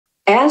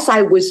as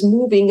I was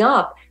moving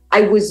up,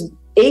 I was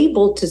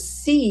able to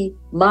see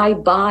my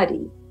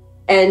body.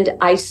 And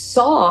I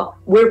saw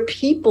where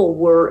people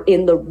were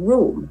in the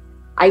room.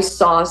 I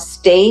saw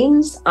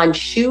stains on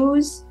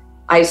shoes.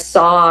 I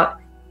saw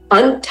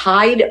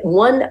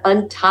one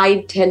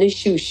untied tennis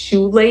shoe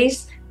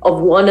shoelace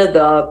of one of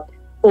the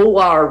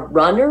OR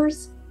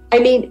runners. I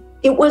mean,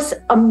 it was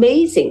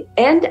amazing.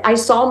 And I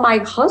saw my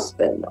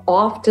husband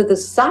off to the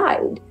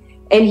side,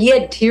 and he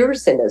had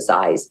tears in his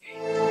eyes.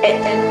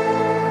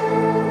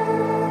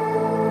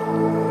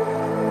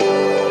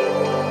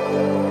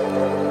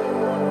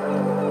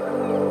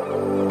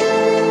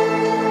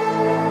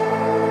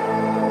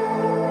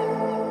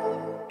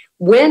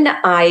 When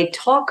I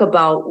talk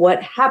about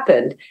what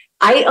happened,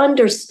 I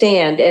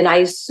understand, and I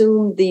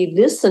assume the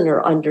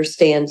listener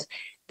understands,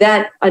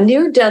 that a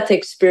near-death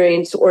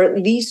experience, or at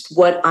least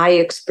what I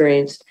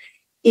experienced,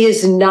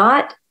 it's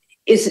not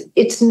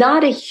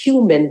a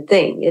human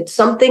thing. It's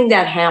something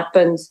that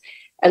happens,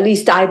 at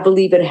least I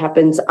believe it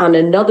happens on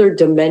another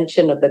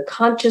dimension of the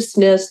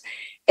consciousness.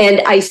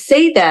 And I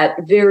say that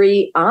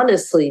very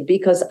honestly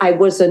because I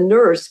was a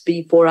nurse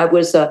before I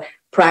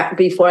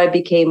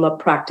became a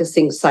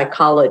practicing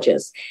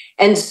psychologist.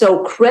 And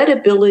so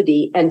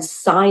credibility and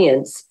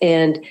science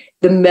and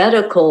the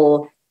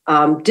medical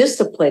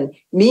discipline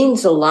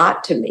means a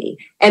lot to me.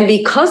 And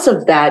because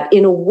of that,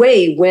 in a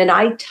way, when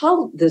I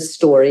tell this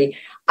story,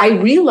 I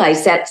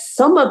realize that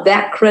some of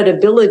that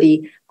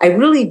credibility I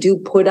really do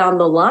put on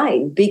the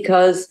line,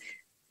 because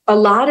a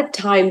lot of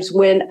times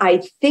when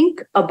I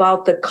think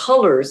about the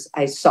colors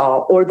I saw,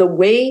 or the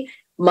way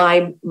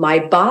my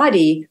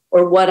body,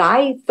 or what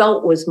I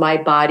felt was my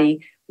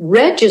body,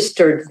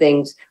 registered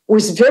things,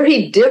 was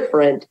very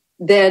different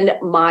than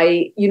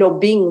my,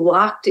 being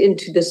locked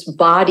into this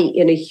body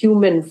in a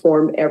human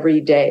form every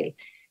day.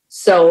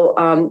 So,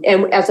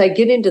 and as I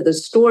get into the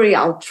story,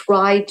 I'll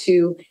try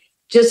to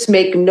just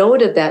make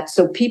note of that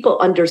so people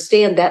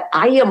understand that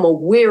I am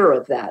aware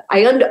of that.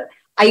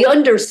 I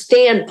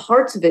understand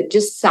parts of it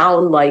just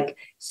sound like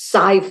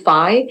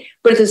sci-fi,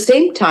 but at the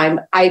same time,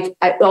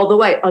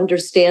 although I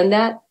understand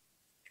that,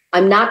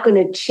 I'm not going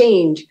to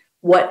change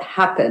what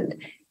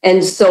happened.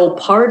 And so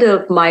part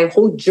of my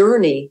whole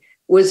journey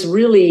was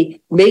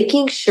really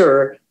making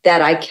sure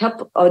that I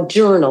kept a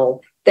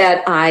journal,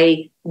 that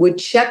I would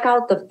check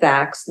out the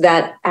facts,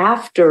 that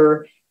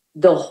after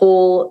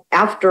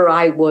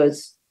I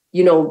was,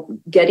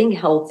 getting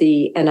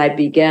healthy and I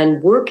began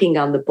working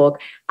on the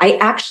book, I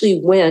actually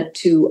went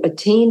to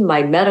attain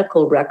my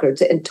medical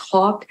records and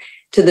talked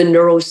to the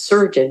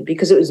neurosurgeon,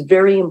 because it was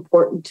very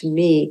important to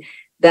me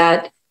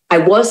that I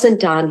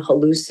wasn't on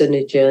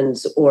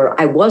hallucinogens, or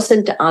I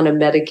wasn't on a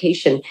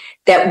medication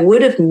that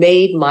would have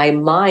made my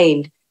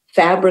mind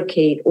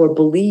fabricate or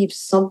believe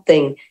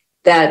something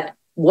that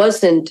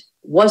wasn't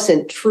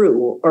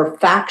true or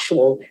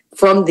factual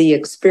from the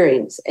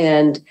experience.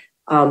 And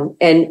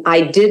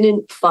I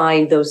didn't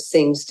find those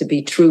things to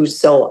be true.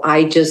 So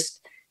I just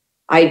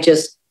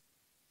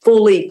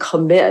fully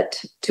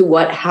commit to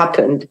what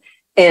happened.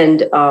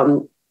 And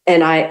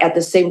I, at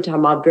the same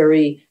time, I'm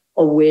very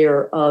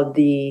aware of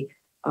the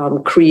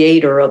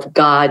creator, of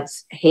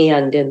God's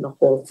hand in the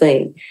whole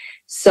thing.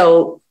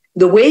 So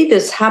the way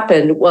this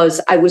happened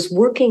was I was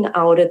working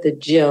out at the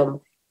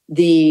gym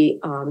the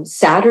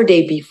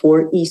Saturday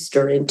before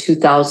Easter in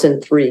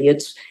 2003.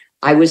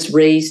 I was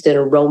raised in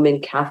a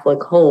Roman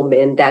Catholic home,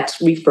 and that's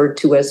referred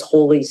to as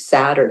Holy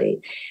Saturday.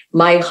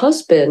 My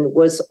husband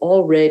was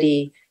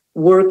already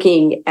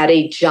working at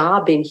a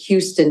job in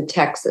Houston,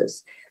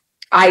 Texas.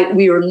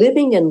 We were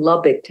living in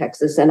Lubbock,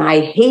 Texas, and I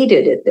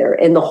hated it there.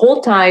 And the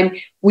whole time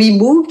we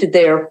moved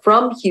there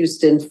from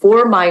Houston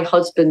for my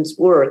husband's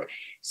work.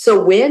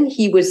 So when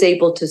he was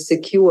able to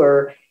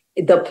secure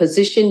the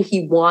position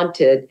he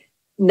wanted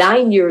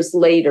 9 years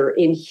later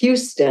in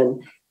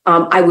Houston,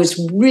 I was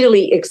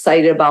really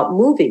excited about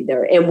moving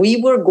there. And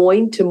we were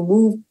going to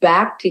move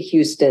back to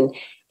Houston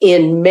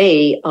in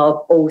May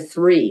of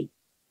 2003.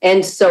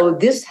 And so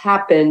this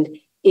happened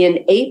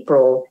in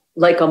April,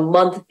 like a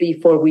month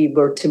before we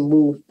were to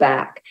move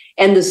back.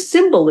 And the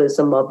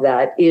symbolism of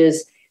that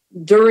is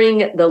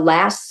during the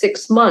last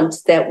 6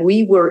 months that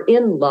we were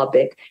in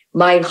Lubbock,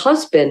 my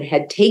husband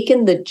had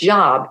taken the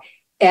job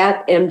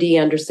at MD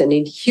Anderson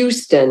in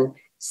Houston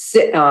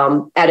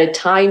at a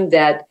time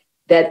that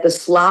the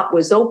slot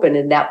was open,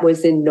 and that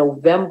was in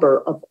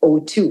November of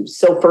 2002.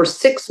 So for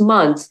 6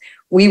 months,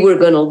 we were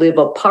going to live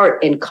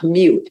apart and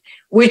commute,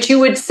 which you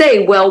would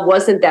say, well,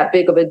 wasn't that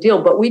big of a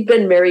deal, but we'd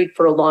been married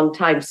for a long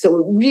time. So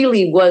it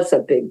really was a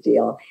big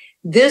deal.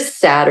 This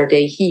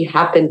Saturday, he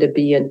happened to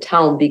be in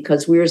town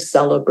because we were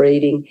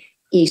celebrating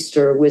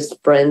Easter with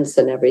friends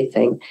and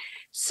everything.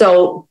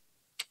 So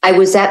I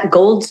was at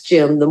Gold's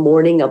Gym the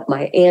morning of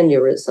my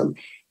aneurysm,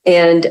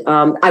 and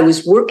I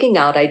was working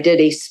out. I did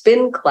a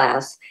spin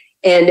class,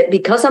 and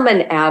because I'm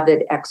an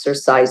avid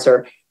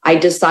exerciser, I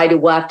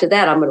decided, well, after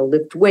that, I'm going to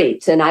lift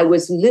weights. And I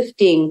was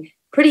lifting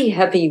pretty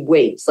heavy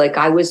weights. Like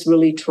I was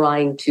really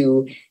trying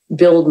to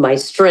build my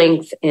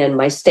strength and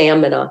my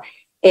stamina.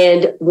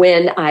 And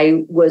when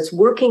I was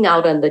working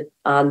out on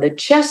the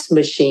chest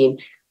machine,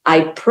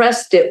 I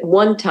pressed it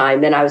one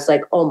time and I was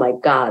like, oh my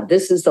God,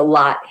 this is a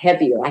lot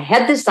heavier. I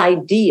had this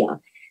idea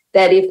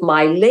that if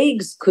my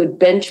legs could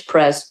bench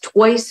press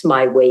twice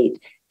my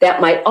weight, that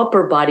my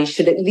upper body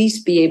should at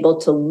least be able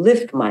to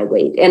lift my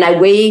weight. And I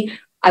weigh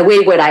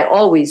what I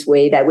always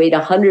weighed. I weighed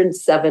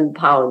 107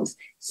 pounds.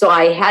 So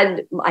I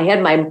had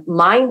my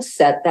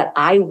mindset that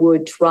I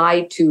would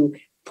try to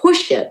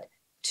push it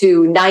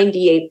to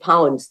 98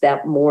 pounds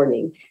that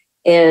morning.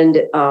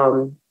 And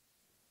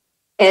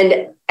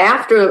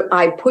after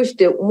I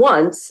pushed it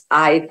once,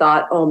 I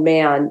thought, oh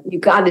man, you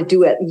got to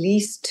do at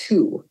least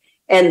two.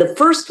 And the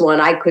first one,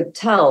 I could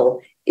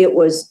tell it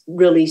was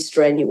really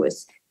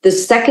strenuous. The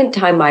second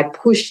time I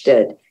pushed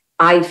it,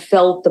 I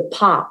felt the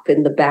pop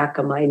in the back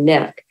of my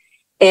neck.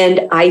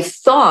 And I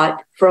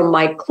thought from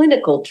my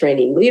clinical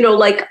training,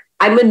 like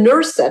I'm a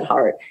nurse at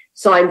heart.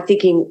 So I'm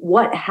thinking,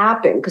 what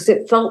happened? Because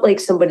it felt like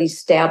somebody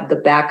stabbed the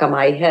back of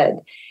my head.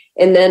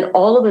 And then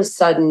all of a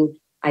sudden,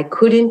 I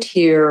couldn't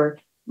hear.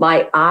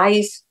 My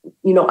eyes,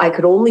 I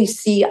could only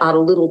see out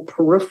of little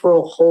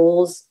peripheral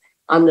holes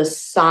on the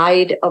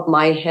side of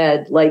my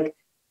head. Like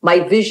my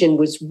vision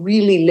was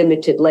really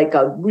limited, like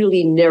a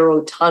really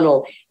narrow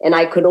tunnel. And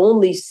I could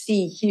only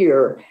see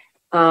here.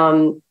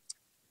 And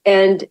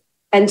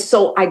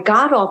so I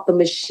got off the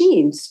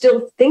machine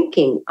still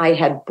thinking I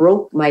had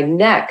broke my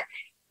neck.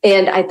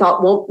 And I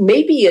thought, well,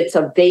 maybe it's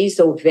a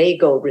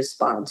vasovagal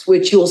response,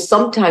 which you'll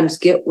sometimes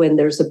get when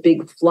there's a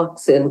big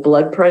flux in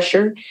blood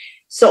pressure.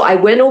 So I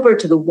went over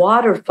to the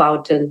water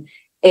fountain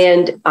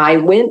and I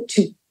went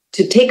to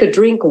take a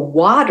drink of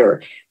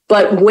water.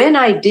 But when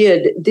I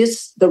did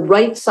this, the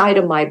right side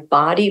of my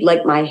body,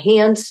 like my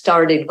hands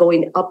started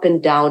going up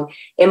and down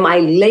and my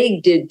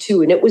leg did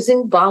too. And it was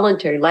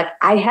involuntary, like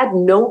I had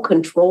no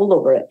control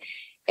over it.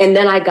 And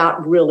then I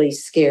got really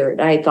scared.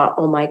 I thought,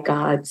 oh my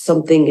God,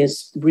 something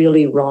is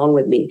really wrong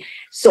with me.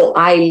 So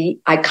I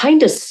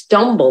kind of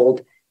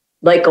stumbled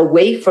like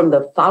away from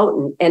the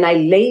fountain and I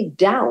laid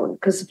down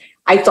because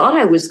I thought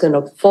I was going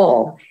to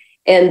fall.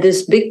 And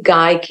this big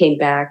guy came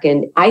back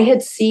and I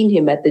had seen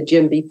him at the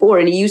gym before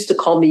and he used to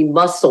call me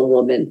Muscle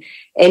Woman.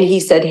 And he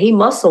said, hey,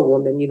 Muscle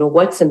Woman,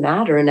 what's the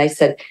matter? And I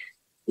said,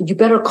 you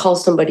better call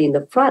somebody in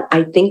the front.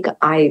 I think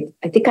I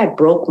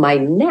broke my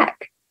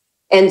neck.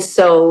 And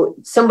so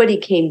somebody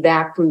came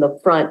back from the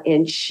front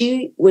and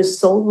she was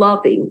so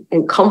loving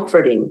and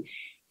comforting.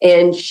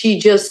 And she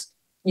just,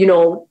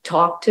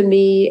 talked to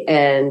me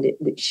and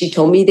she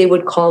told me they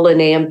would call an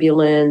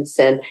ambulance.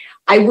 And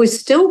I was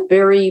still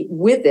very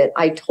with it.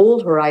 I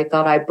told her I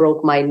thought I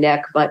broke my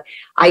neck, but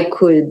I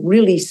could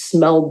really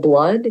smell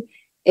blood.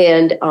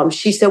 And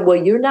she said, well,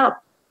 you're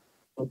not.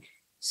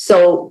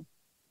 So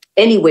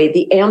anyway,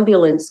 the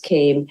ambulance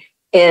came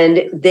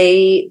and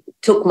they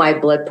took my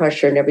blood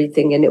pressure and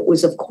everything. And it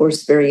was, of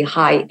course, very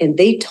high. And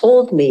they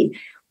told me,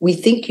 we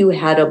think you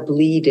had a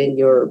bleed in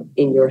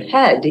your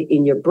head,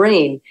 in your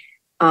brain.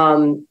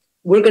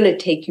 We're going to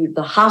take you to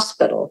the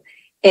hospital.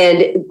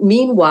 And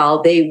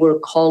meanwhile, they were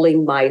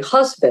calling my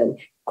husband.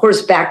 Of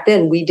course, back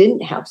then, we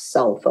didn't have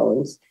cell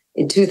phones.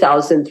 In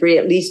 2003,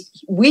 at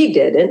least we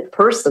didn't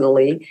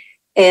personally.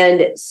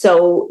 And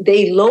so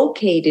they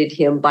located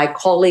him by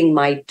calling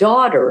my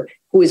daughter,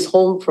 who is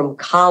home from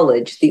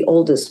college, the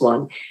oldest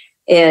one.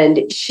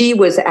 And she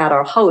was at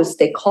our house.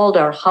 They called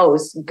our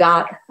house,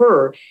 got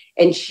her,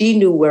 and she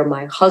knew where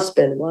my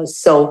husband was.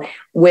 So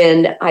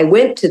when I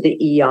went to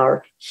the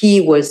ER,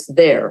 he was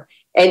there.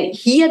 And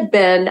he had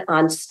been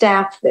on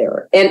staff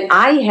there. And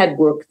I had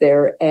worked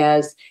there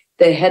as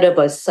the head of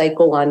a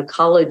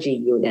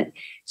psycho-oncology unit.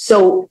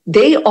 So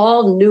they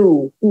all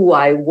knew who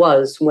I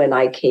was when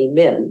I came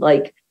in.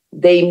 Like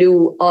they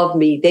knew of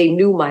me. They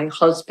knew my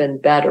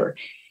husband better.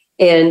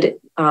 And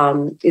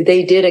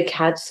they did a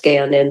CAT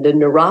scan and the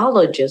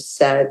neurologist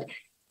said,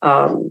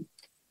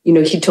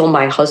 he told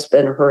my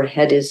husband her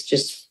head is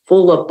just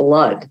full of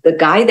blood. The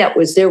guy that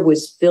was there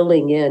was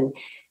filling in.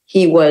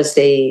 He was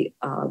a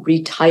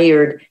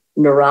retired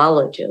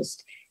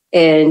neurologist.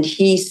 And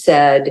he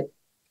said,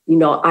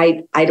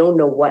 I don't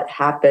know what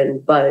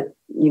happened, but,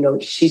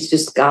 she's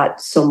just got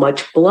so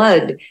much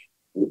blood.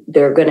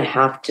 They're going to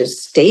have to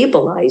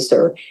stabilize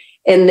her.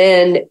 And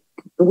then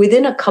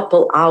within a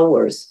couple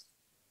hours,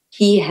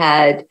 he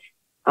had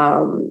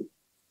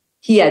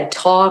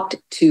talked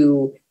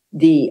to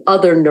the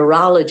other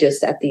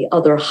neurologists at the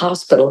other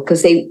hospital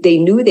because they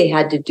knew they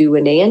had to do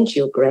an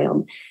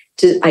angiogram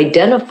to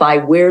identify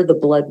where the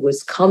blood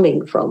was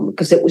coming from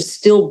because it was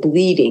still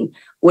bleeding.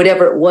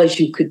 Whatever it was,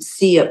 you could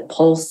see it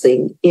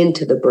pulsing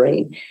into the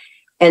brain.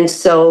 And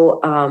so,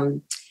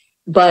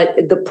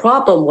 but the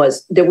problem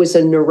was there was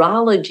a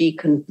neurology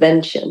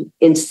convention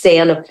in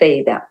Santa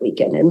Fe that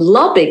weekend. And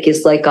Lubbock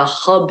is like a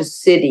hub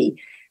city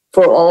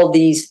for all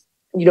these,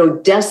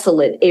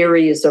 desolate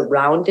areas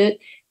around it.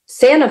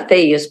 Santa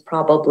Fe is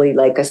probably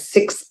like a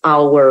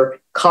 6-hour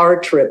car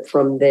trip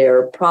from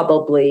there,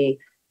 probably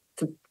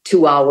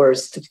 2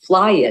 hours to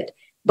fly it.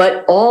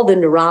 But all the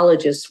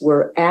neurologists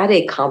were at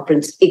a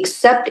conference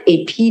except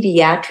a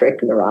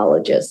pediatric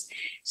neurologist.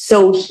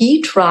 So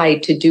he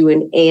tried to do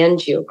an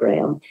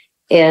angiogram,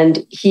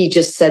 and he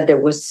just said there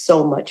was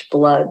so much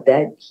blood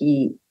that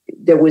you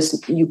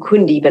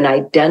couldn't even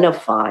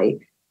identify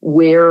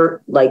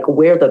where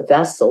the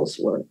vessels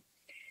were.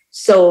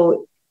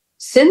 So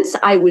since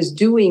I was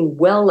doing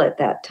well at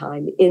that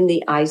time in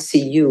the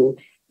ICU,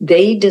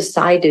 they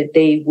decided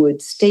they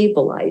would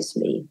stabilize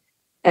me.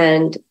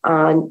 And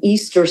on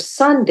Easter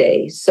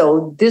Sunday,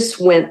 so this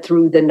went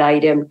through the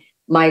night, and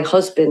my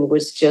husband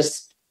was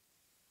just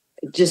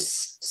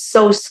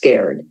so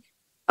scared,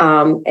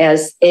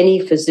 as any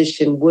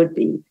physician would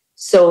be.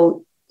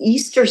 So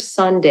Easter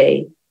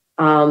Sunday,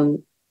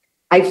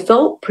 I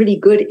felt pretty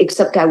good,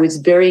 except I was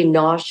very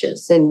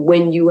nauseous. And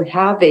when you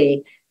have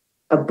a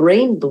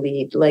brain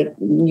bleed, like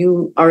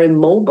you are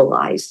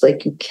immobilized,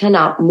 like you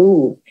cannot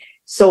move.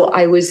 So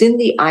I was in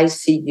the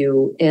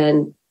ICU,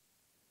 and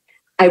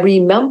I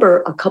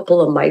remember a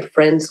couple of my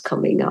friends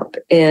coming up,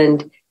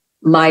 and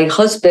my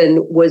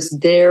husband was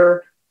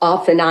there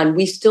off and on.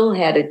 We still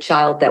had a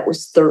child that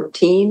was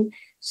 13.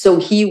 So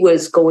he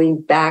was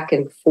going back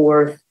and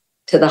forth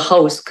to the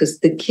house because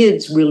the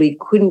kids really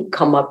couldn't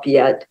come up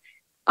yet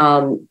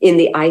in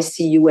the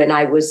ICU. And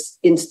I was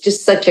in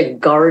just such a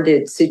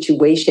guarded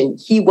situation.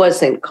 He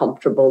wasn't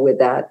comfortable with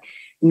that,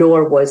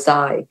 nor was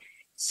I.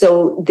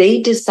 So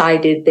they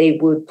decided they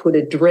would put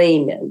a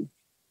drain in.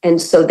 And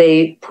so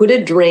they put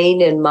a drain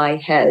in my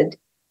head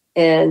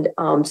and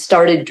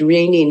started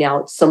draining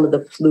out some of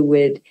the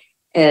fluid.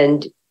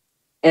 And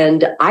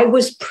I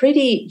was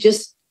pretty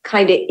just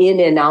kind of in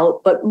and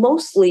out, but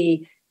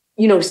mostly,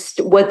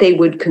 what they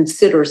would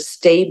consider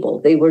stable.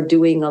 They were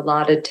doing a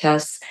lot of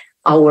tests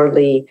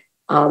hourly,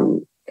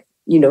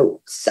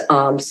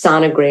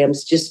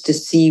 sonograms just to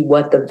see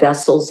what the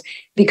vessels,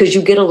 because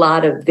you get a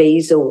lot of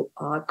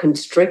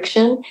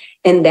vasoconstriction,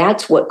 and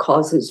that's what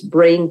causes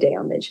brain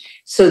damage.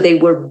 So they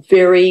were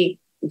very,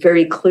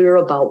 very clear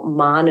about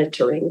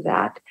monitoring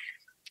that.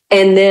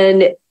 And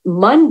then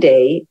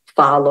Monday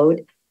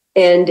followed.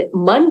 And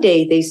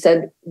Monday they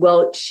said,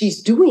 well, she's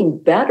doing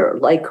better.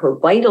 Like her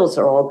vitals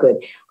are all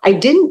good. I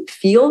didn't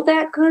feel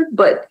that good,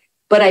 but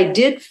I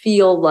did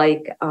feel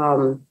like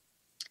I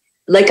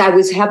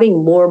was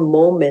having more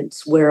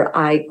moments where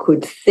I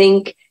could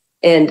think,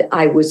 and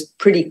I was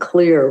pretty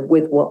clear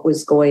with what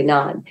was going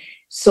on.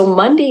 So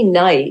Monday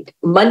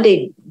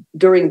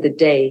during the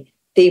day,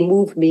 they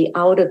moved me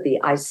out of the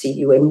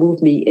ICU and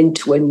moved me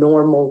into a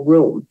normal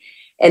room.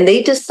 And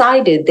they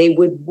decided they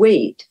would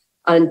wait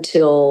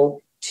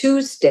until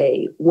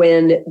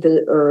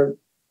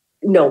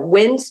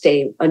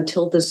Wednesday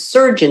until the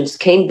surgeons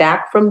came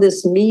back from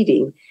this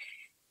meeting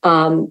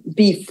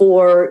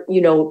before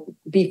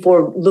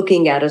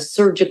looking at a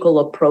surgical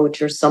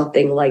approach or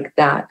something like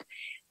that.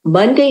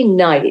 Monday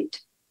night,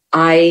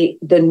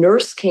 the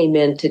nurse came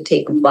in to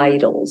take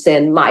vitals,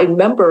 and I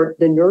remember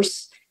the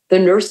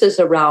nurses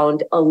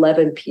around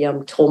 11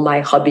 p.m. told my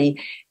hubby,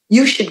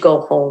 "You should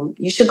go home.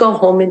 You should go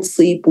home and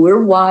sleep.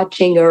 We're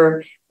watching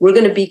her. We're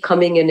going to be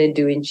coming in and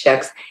doing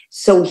checks."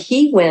 So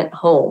he went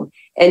home.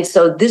 And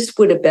so this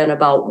would have been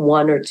about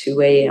 1 or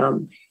 2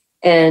 a.m.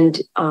 And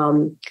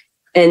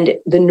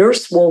the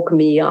nurse woke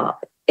me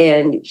up,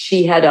 and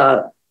she had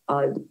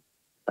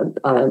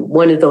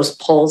one of those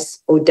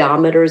pulse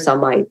odometers on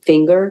my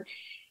finger.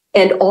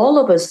 And all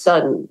of a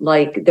sudden,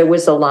 like there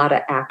was a lot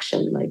of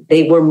action, like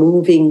they were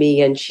moving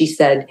me. And she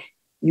said,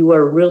 "You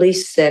are really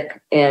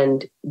sick,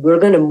 and we're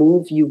going to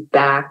move you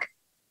back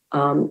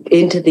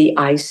into the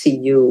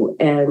ICU,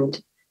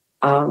 and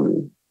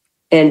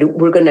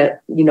we're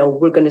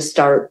going to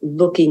start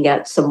looking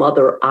at some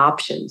other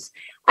options."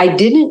 I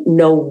didn't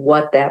know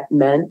what that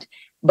meant,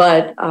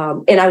 but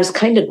and I was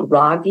kind of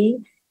groggy.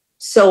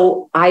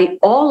 So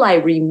all I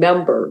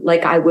remember,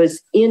 like I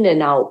was in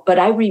and out, but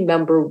I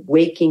remember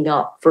waking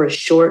up for a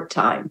short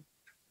time,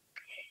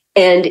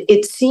 and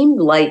it seemed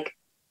like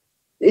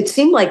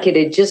it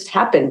had just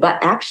happened,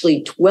 but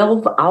actually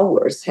 12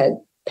 hours had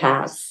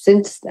passed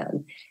since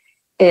then.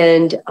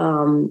 And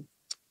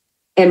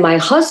my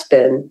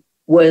husband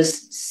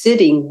was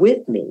sitting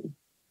with me,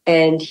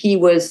 and he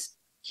was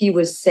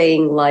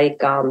saying,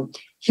 like,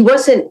 he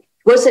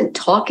wasn't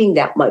talking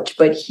that much,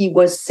 but he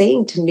was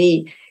saying to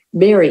me,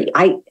 "Mary,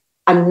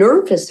 I'm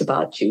nervous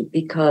about you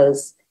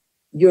because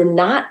you're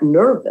not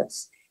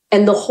nervous."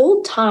 And the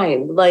whole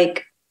time,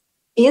 like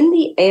in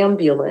the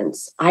ambulance,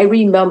 I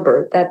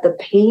remember that the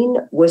pain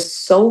was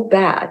so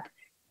bad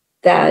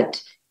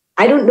that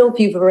I don't know if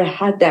you've ever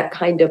had that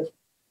kind of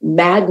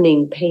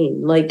maddening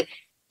pain. Like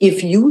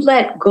if you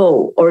let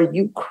go or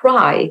you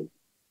cry,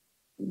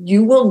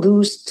 you will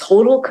lose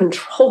total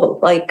control.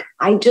 Like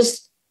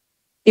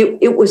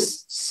it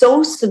was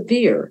so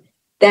severe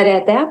that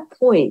at that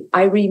point,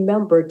 I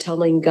remember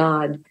telling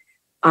God,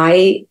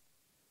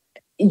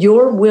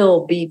 "Your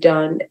will be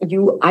done.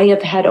 I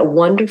have had a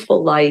wonderful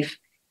life,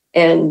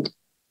 and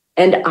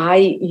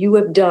you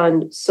have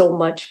done so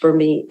much for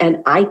me, and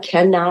I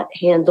cannot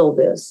handle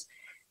this.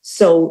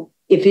 So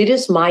if it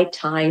is my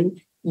time,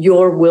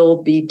 your will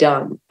be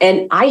done." And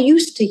I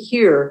used to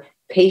hear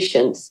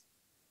patients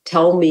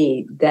tell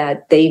me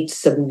that they'd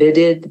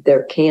submitted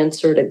their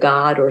cancer to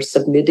God or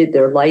submitted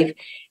their life.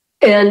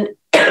 And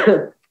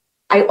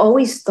I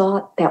always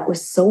thought that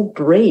was so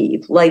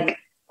brave. Like,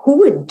 who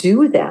would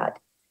do that?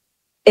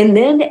 And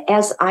then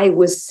as I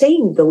was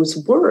saying those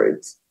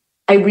words,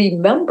 I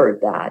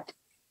remembered that.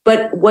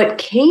 But what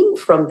came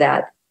from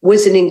that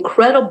was an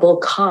incredible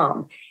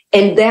calm.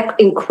 And that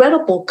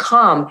incredible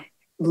calm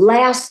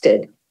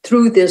lasted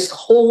through this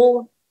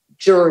whole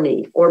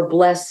journey or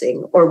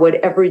blessing or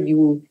whatever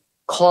you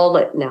call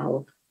it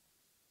now.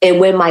 And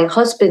when my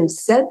husband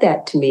said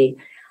that to me,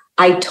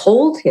 I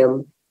told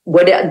him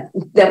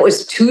that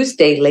was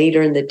Tuesday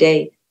later in the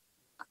day.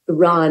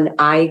 Ron,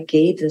 I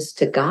gave this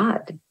to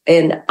God,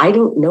 and I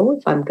don't know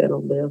if I'm going to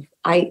live.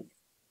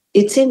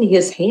 It's in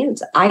His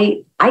hands.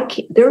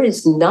 There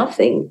is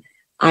nothing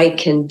I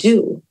can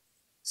do.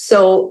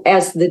 So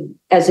as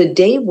a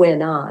day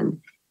went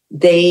on,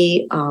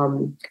 the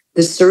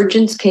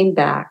surgeons came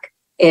back,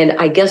 and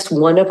I guess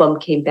one of them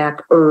came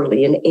back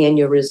early, an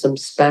aneurysm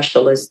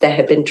specialist that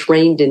had been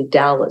trained in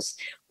Dallas,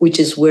 which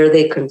is where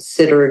they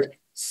considered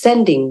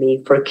sending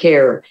me for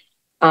care.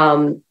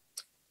 And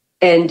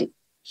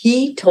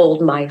he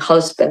told my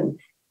husband,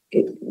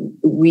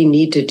 we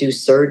need to do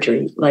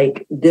surgery.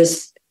 Like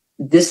this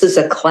is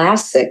a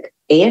classic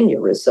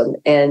aneurysm,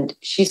 and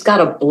she's got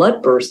a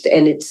blood burst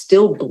and it's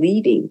still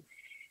bleeding.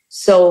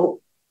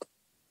 So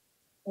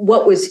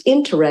what was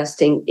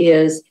interesting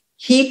is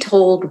he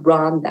told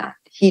Ron that.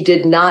 He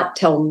did not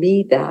tell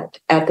me that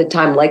at the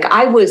time. Like,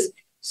 I was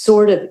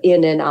sort of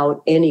in and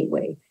out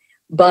anyway.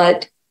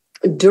 But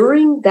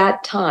during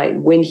that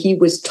time when he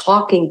was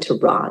talking to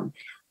Ron,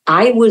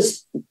 I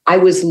was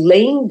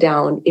laying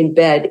down in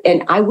bed,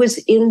 and I was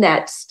in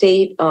that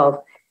state of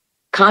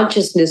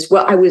consciousness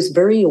where I was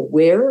very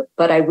aware,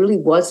 but I really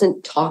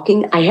wasn't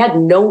talking. I had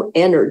no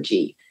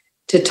energy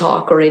to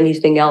talk or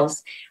anything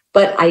else.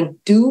 But I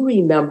do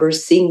remember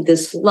seeing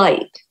this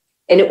light,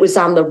 and it was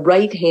on the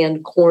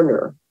right-hand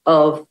corner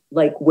of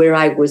like where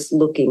I was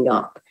looking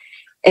up.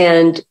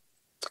 And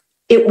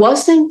it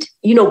wasn't,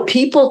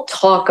 people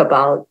talk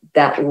about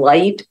that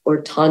light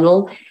or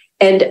tunnel.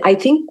 And I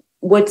think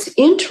what's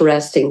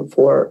interesting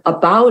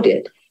about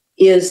it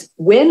is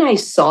when I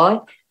saw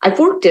it, I've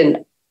worked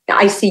in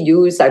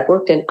ICUs, I've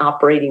worked in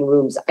operating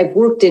rooms, I've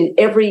worked in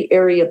every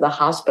area of the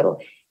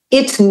hospital.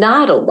 It's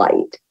not a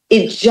light.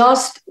 It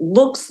just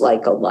looks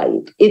like a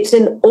light. It's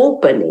an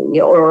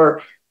opening,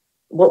 or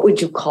what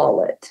would you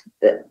call it?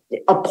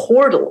 A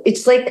portal.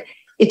 It's like,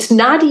 it's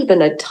not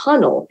even a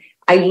tunnel.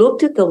 I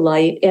looked at the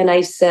light and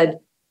I said,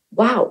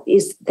 wow,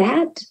 is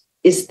that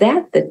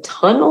the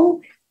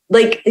tunnel?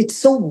 Like, it's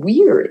so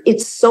weird.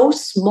 It's so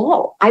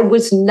small. I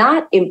was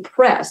not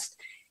impressed.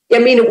 I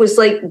mean, it was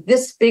like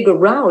this big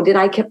around, and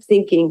I kept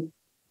thinking,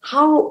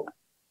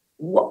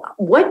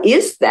 what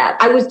is that?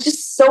 I was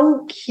just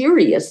so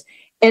curious.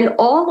 And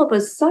all of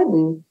a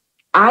sudden,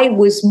 I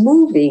was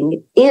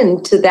moving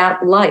into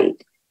that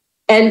light.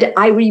 And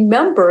I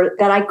remember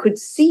that I could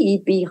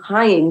see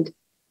behind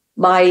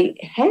my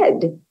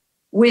head,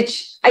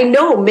 which I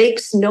know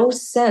makes no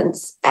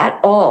sense at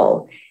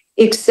all,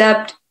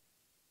 except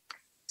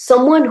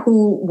someone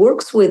who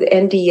works with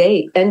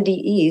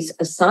NDEs,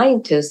 a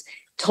scientist,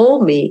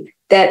 told me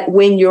that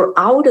when you're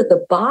out of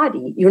the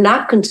body, you're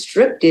not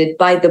constricted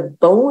by the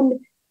bone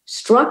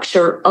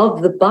structure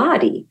of the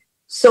body.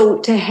 So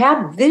to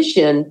have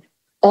vision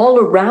all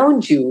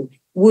around you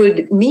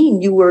would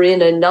mean you were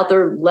in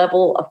another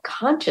level of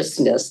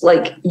consciousness,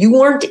 like you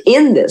weren't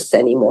in this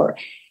anymore.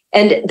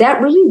 And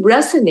that really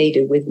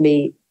resonated with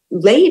me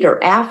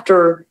later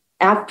after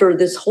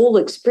this whole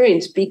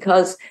experience,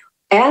 because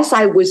as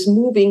I was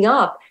moving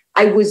up,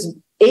 I was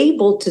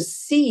able to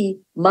see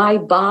my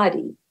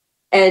body,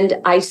 and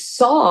I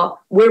saw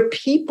where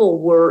people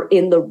were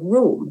in the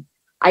room.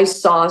 I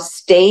saw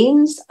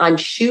stains on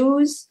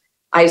shoes.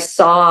 I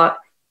saw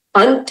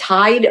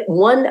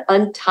one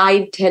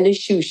untied tennis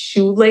shoe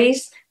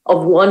shoelace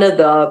of one of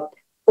the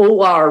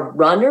OR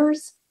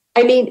runners.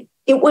 I mean,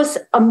 it was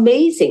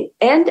amazing.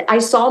 And I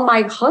saw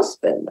my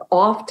husband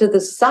off to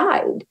the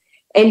side,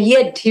 and he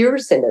had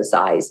tears in his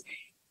eyes.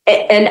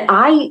 And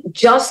I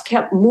just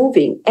kept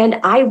moving.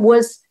 And I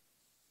was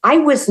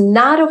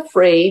not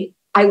afraid.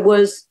 I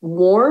was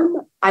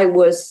warm. I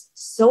was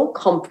so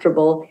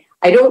comfortable.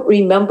 I don't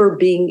remember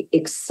being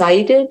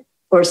excited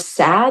or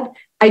sad.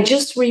 I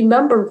just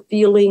remember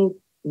feeling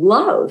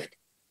loved.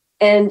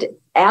 And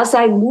as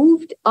I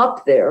moved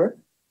up there,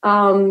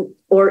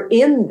 or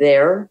in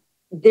there,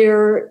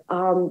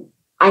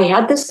 I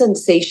had the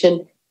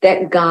sensation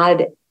that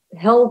God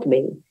held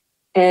me.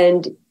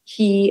 And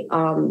he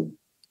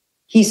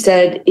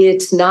said,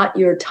 it's not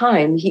your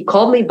time. He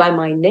called me by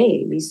my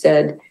name. He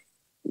said,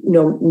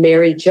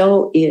 Mary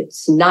Jo,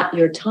 it's not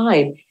your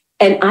time.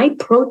 And I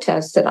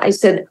protested. I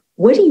said,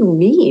 what do you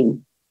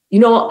mean?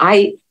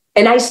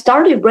 I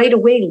started right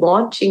away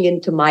launching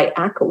into my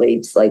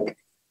accolades. Like,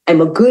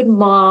 I'm a good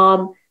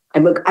mom. I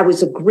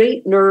was a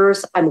great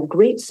nurse. I'm a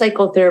great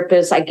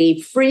psychotherapist. I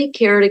gave free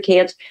care to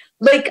cancer.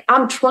 Like,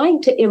 I'm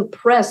trying to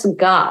impress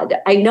God.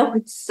 I know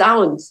it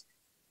sounds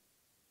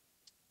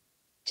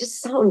just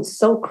sounds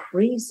so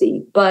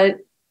crazy, but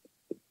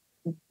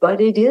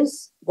it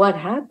is what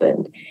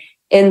happened.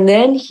 And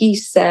then he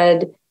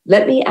said,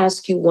 let me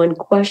ask you one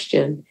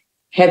question.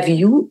 Have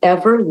you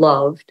ever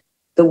loved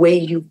the way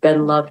you've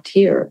been loved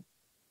here?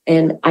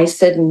 And I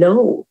said,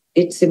 no,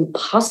 it's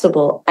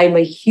impossible. I'm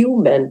a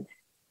human.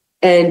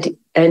 And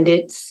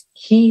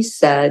he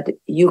said,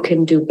 you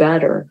can do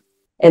better.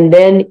 And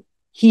then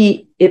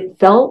it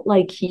felt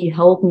like he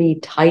held me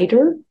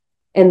tighter.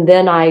 And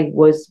then I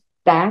was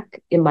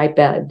back in my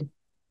bed,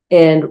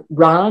 and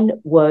Ron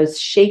was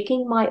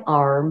shaking my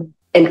arm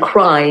and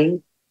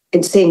crying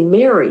and saying,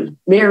 Mary,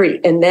 Mary.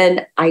 And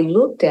then I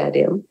looked at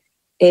him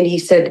and he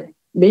said,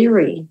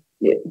 Mary,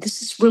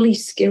 this is really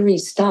scary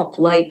stuff.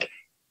 Like,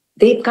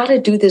 they've got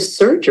to do this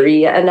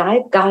surgery and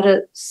I've got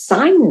to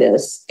sign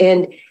this.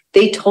 And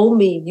they told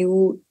me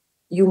you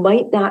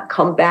might not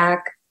come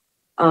back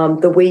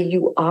the way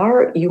you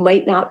are. You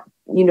might not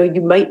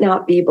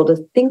be able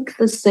to think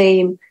the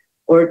same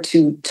or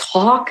to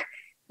talk.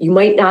 You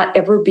might not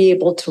ever be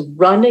able to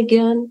run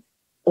again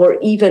or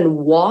even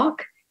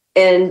walk.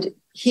 And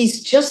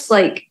he's just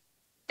like,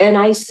 and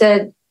I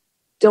said,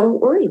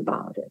 don't worry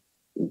about it.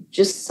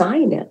 Just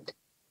sign it.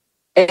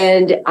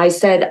 And I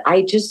said,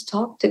 I just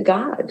talked to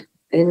God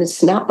and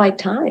it's not my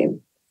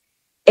time.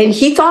 And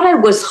he thought I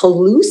was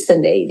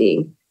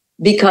hallucinating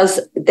because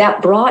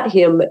that brought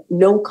him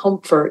no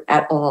comfort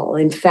at all.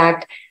 In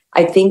fact,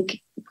 I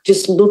think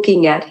just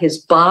looking at his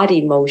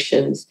body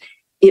motions,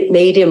 it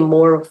made him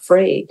more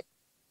afraid.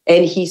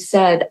 And he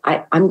said,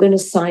 I'm going to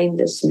sign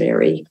this,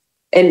 Mary,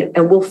 and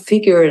we'll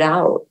figure it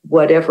out,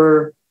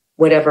 whatever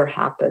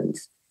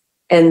happens.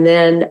 And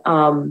then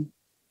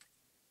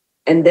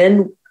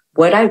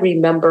what I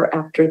remember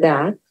after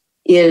that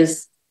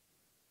is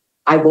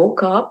I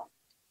woke up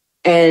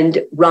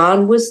and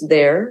Ron was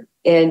there,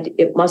 and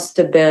it must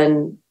have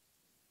been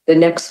the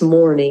next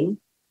morning.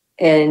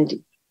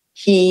 And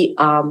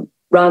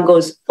Ron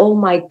goes, oh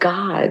my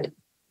God,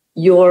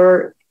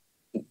 you're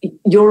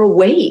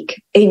awake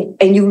and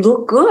you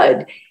look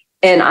good.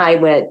 And I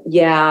went,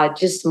 yeah,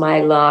 just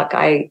my luck.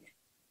 I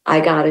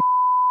gotta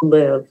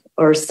live,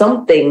 or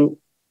something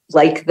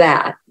like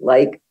that.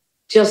 Like,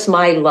 just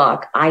my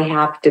luck. I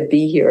have to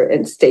be here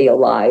and stay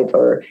alive.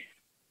 Or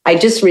I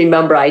just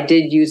remember I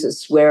did use a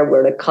swear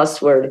word, a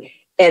cuss word.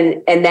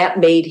 And that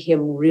made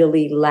him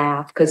really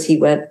laugh because he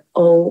went,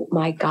 oh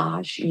my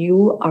gosh,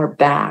 you are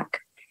back.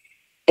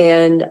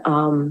 And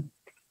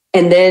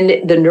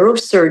then the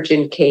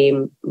neurosurgeon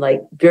came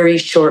like very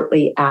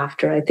shortly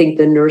after. I think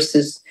the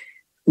nurses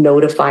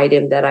notified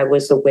him that I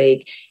was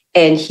awake.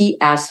 And he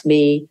asked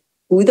me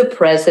who the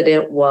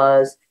president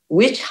was,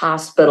 which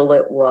hospital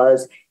it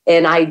was.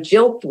 And I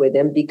joked with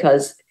him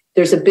because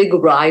there's a big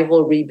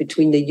rivalry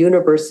between the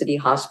university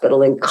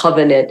hospital and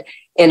Covenant.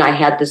 And I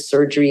had the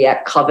surgery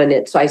at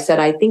Covenant. So I said,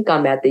 I think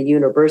I'm at the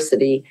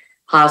university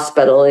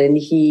hospital. And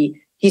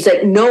he's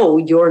like, no,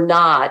 you're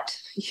not.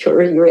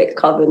 You're at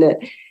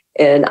Covenant.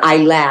 And I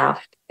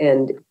laughed,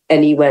 and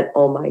he went,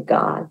 oh my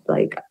God,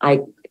 like, I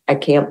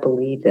can't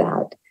believe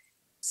that.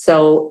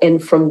 So,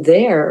 and from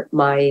there,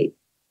 my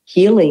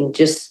healing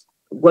just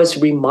was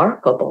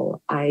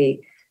remarkable. I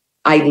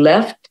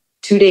left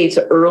 2 days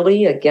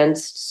early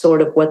against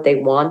sort of what they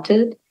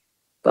wanted,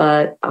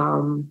 but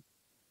I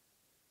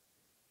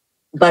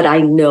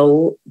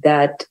know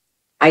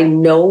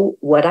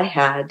what I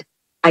had.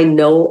 I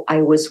know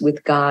I was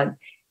with God.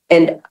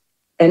 And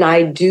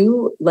I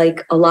do,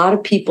 like a lot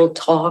of people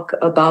talk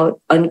about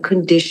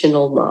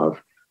unconditional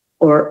love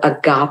or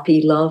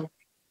agape love.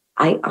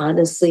 I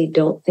honestly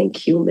don't think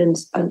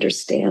humans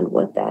understand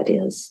what that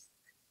is,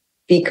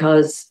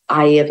 because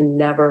I have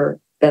never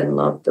been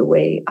loved the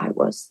way I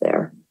was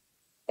there.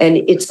 And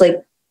it's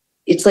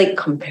like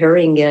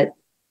comparing it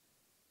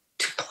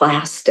to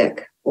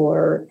plastic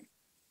or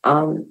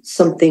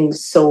something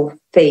so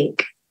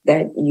fake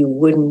that you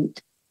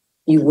wouldn't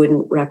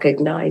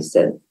recognize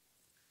it.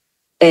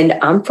 And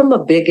I'm from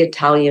a big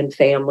Italian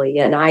family,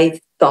 and I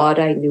thought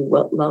I knew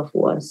what love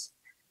was.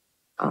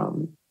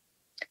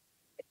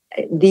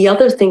 The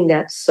other thing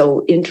that's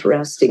so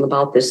interesting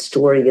about this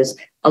story is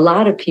a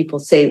lot of people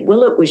say,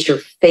 well, it was your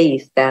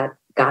faith that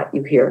got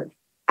you here.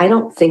 I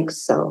don't think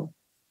so.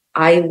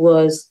 I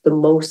was the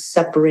most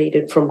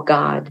separated from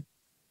God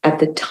at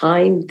the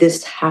time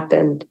this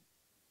happened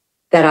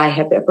that I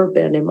have ever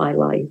been in my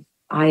life.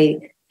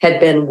 I had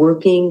been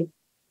working,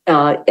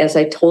 as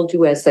I told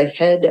you, as the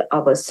head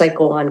of a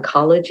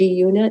psycho-oncology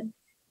unit.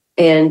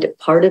 And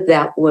part of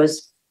that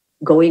was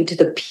going to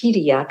the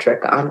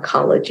pediatric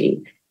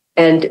oncology.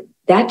 And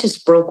that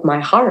just broke my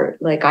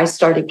heart. Like, I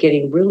started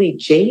getting really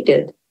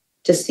jaded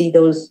to see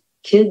those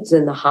kids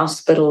in the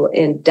hospital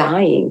and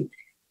dying,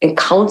 and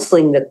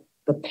counseling the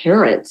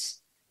parents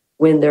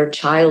when their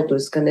child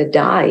was going to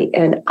die.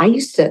 And I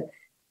used to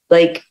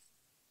like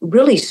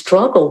really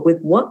struggle with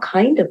what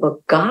kind of a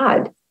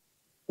God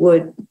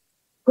would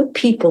put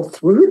people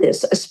through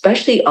this,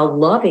 especially a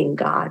loving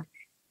God.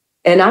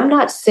 And I'm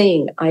not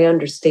saying I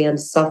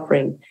understand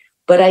suffering,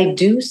 but I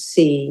do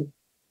see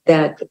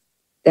that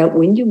that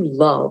when you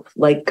love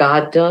like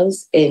God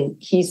does, and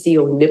he's the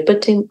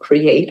omnipotent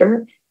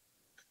creator,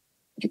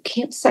 you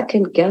can't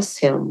second guess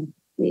him.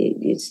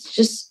 It's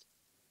just,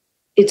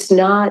 it's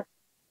not,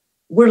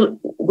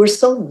 we're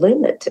so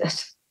limited.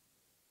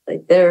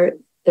 Like there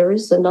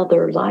is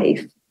another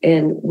life,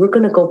 and we're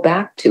going to go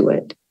back to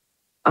it.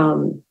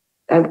 I'm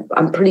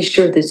pretty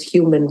sure this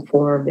human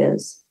form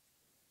is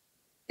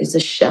a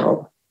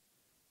shell.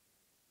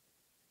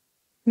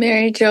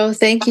 Mary Jo,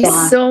 thank you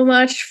so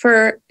much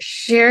for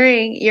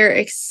sharing your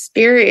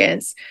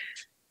experience.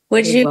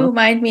 Would you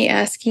mind me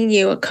asking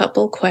you a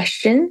couple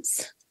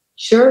questions?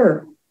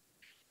 Sure.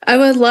 I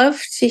would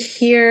love to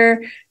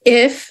hear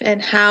if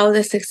and how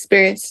this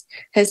experience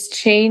has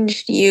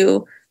changed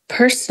you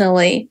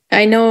personally.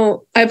 I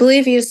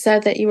believe you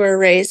said that you were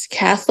raised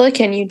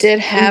Catholic and you did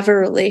have a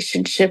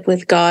relationship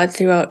with God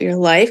throughout your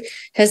life.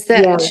 Has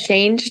that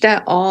changed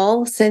at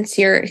all since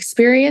your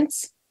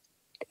experience?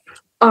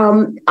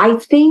 I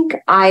think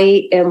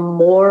I am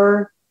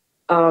more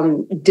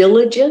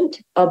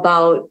diligent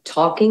about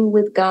talking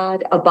with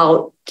God,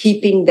 about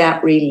keeping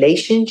that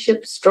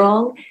relationship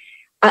strong.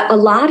 A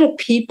lot of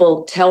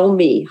people tell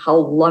me how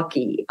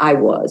lucky I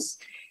was.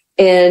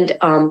 And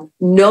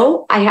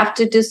no, I have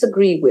to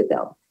disagree with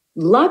them.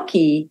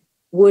 Lucky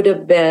would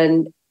have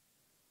been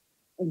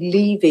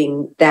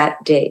leaving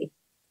that day.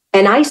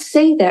 And I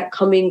say that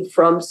coming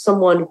from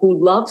someone who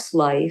loves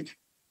life,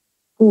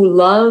 who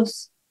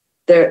loves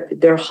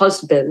their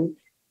husband.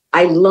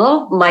 I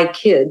love my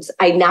kids.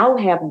 I now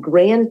have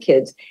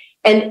grandkids.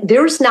 And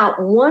there's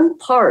not one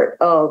part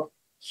of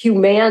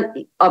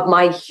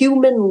my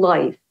human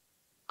life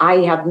I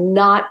have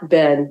not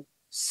been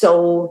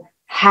so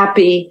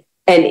happy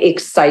and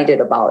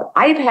excited about.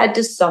 I've had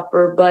to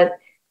suffer, but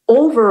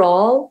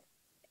overall,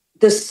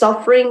 the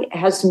suffering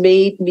has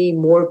made me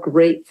more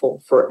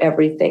grateful for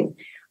everything.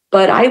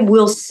 But I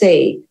will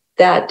say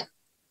that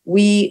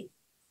we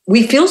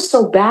feel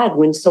so bad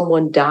when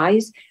someone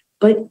dies,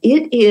 but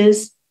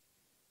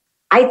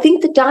I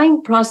think the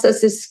dying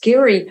process is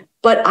scary,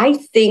 but I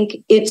think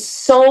it's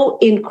so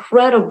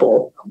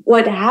incredible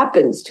what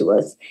happens to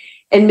us.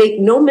 And make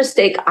no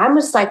mistake, I'm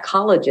a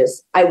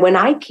psychologist. When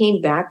I came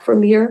back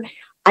from here,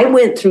 I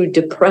went through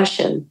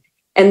depression.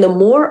 And the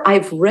more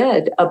I've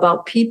read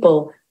about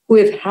people who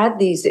have had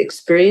these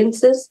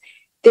experiences,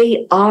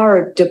 they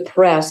are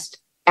depressed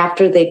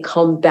after they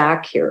come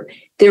back here.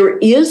 There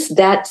is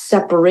that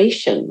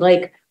separation,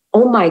 like,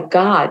 oh my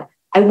God,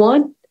 I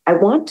want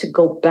to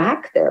go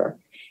back there.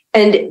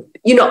 And,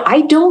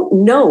 I don't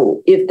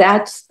know if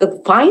that's the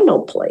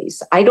final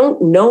place. I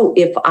don't know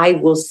if I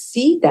will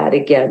see that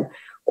again,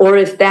 or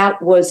if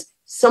that was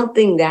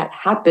something that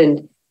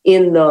happened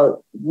in the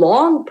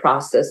long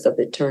process of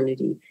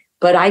eternity.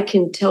 But I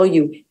can tell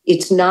you,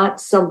 it's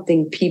not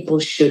something people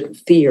should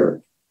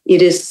fear.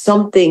 It is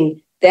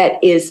something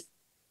that is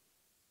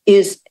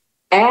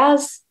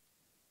as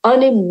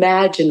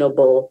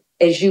unimaginable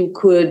as you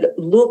could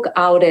look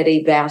out at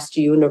a vast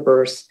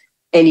universe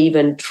and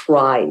even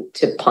try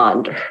to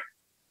ponder.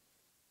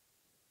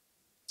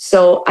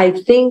 So I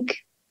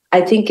think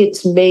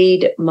it's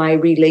made my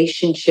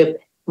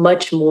relationship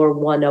much more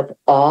one of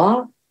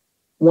awe,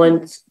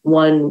 one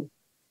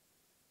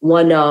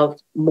of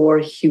more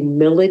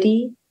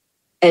humility,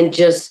 and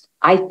just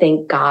I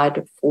thank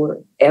God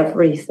for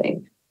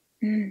everything.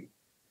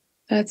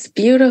 That's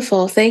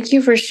beautiful. Thank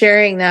you for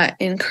sharing that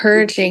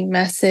encouraging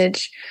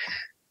message.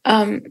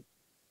 During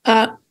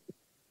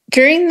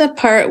the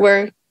part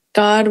where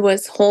God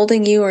was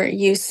holding you, or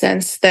you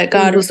sensed that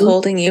God was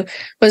holding you,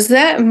 was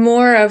that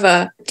more of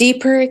a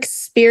deeper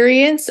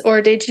experience,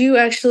 or did you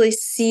actually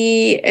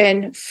see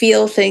and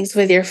feel things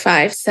with your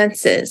five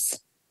senses?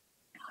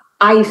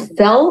 I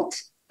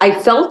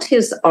felt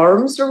his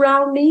arms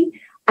around me.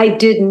 I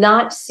did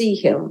not see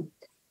him.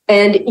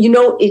 And,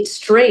 it's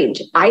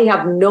strange. I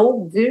have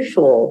no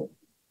visual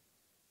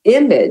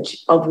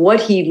image of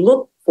what he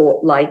looked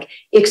like,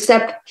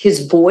 except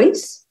his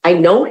voice. I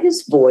know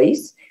his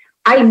voice.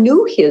 I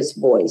knew his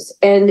voice.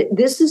 And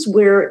this is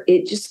where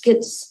it just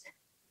gets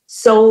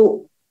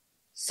so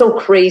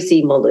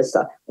crazy,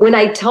 Melissa. When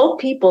I tell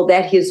people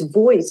that his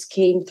voice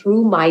came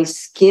through my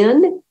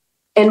skin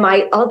and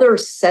my other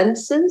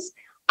senses,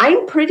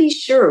 I'm pretty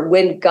sure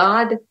when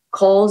God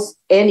calls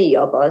any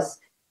of us,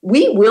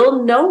 we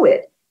will know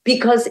it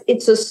because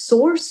it's a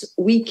source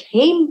we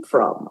came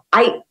from.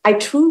 I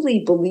truly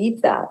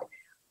believe that.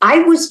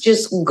 I was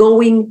just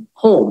going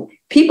home.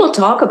 People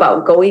talk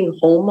about going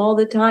home all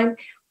the time.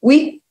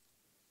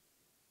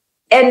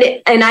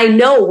 And I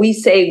know we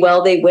say,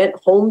 well, they went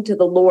home to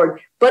the Lord,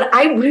 but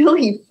I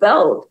really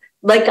felt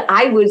like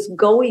I was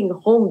going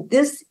home.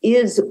 This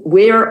is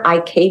where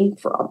I came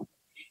from.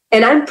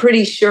 And I'm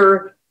pretty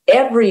sure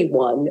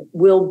everyone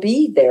will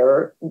be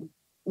there.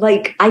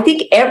 Like, I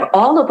think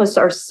all of us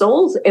are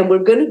souls, and we're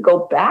going to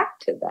go back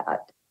to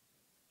that.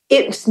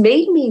 It's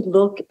made me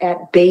look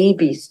at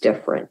babies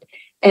different.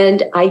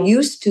 And I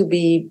used to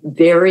be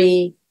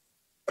very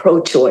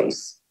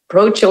pro-choice.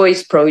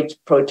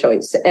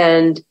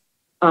 And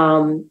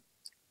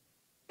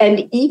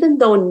even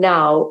though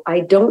now I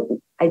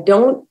don't I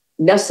don't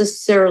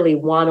necessarily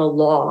want a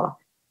law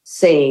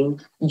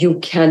saying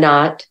you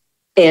cannot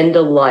end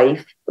a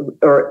life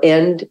or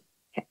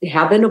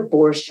have an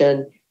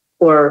abortion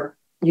or,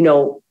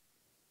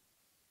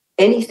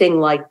 anything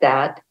like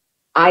that.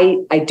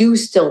 I do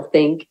still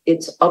think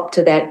it's up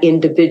to that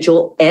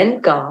individual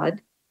and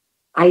God.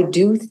 I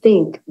do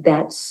think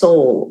that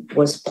soul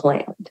was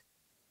planned.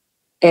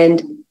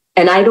 And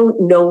I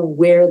don't know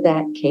where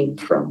that came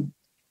from.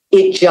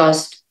 It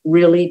just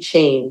really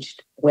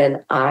changed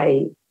when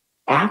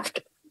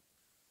after.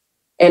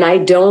 And I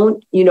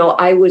don't,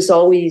 I was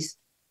always,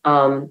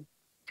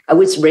 I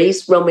was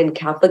raised Roman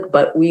Catholic,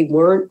 but we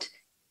weren't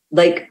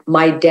like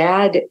my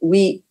dad.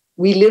 We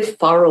lived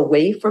far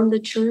away from the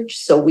church.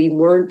 So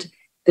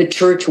the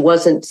church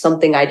wasn't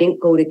something, I didn't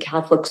go to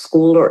Catholic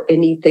school or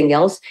anything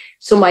else.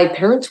 So my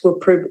parents were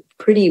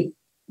pretty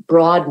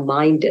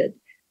broad-minded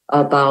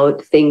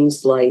about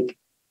things like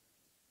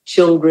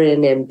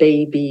children and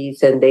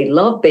babies, and they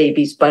love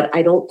babies, but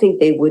I don't think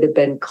they would have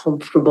been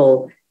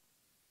comfortable,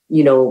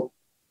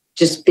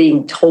 just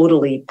being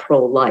totally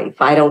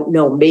pro-life. I don't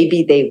know.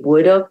 Maybe they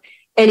would have.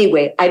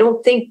 Anyway, I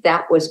don't think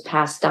that was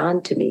passed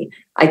on to me.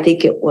 I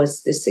think it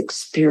was this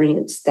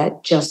experience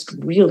that just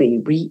really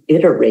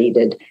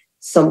reiterated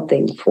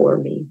something for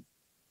me.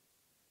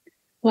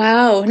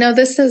 Wow. Now,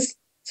 this is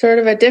sort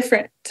of a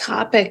different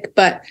topic,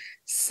 but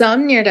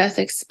some near-death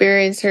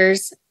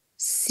experiencers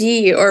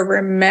see or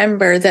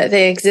remember that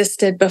they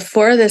existed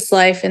before this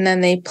life and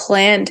then they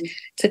planned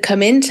to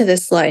come into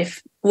this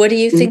life. What do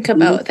you think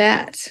about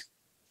that?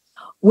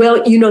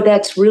 Well,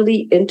 that's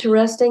really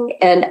interesting.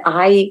 And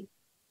I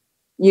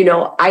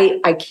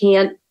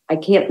can't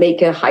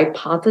make a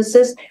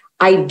hypothesis.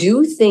 I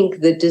do think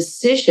the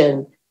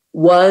decision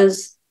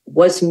was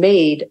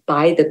made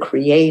by the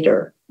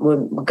Creator,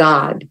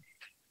 God.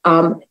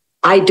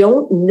 I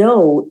don't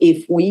know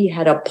if we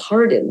had a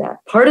part in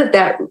that. Part of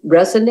that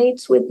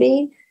resonates with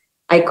me.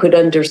 I could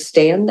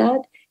understand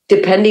that,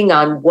 depending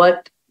on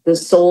what the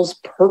soul's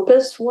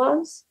purpose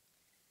was.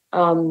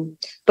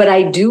 But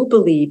I do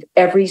believe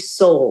every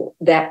soul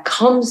that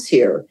comes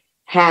here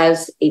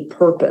has a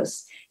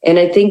purpose. And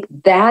I think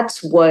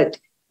that's what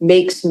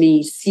makes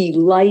me see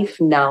life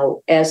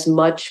now as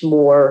much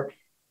more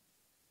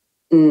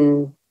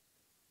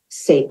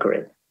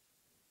sacred.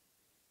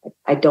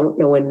 I don't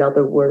know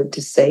another word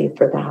to say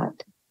for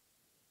that.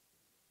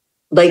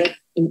 Like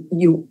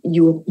you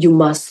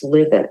must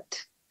live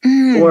it,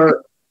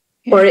 or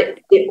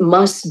it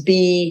must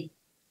be.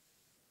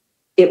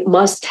 It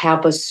must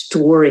have a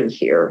story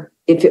here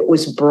if it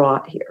was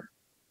brought here.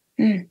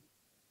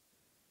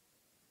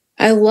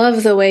 I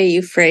love the way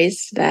you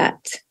phrased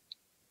that.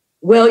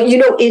 Well,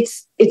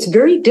 it's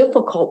very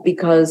difficult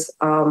because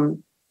I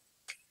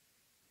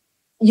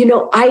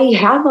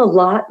have a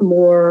lot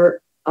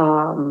more.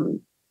 I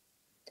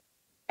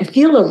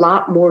feel a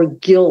lot more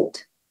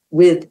guilt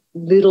with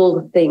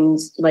little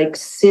things like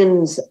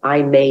sins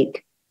I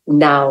make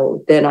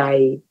now than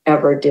I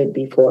ever did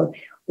before.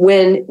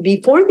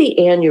 Before the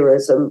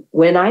aneurysm,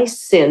 when I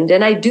sinned,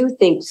 and I do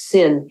think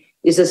sin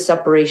is a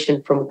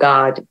separation from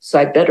God, so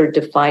I better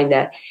define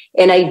that.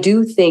 And I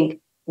do think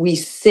we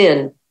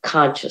sin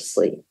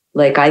consciously.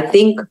 Like I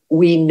think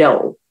we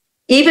know.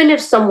 Even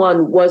if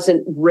someone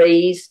wasn't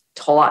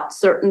taught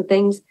certain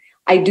things,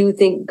 I do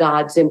think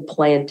God's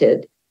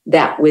implanted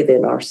that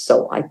within our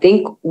soul. I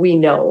think we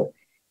know.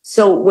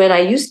 So when I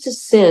used to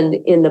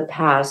sin in the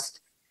past,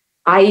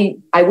 I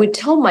would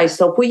tell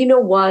myself, well, you know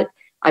what?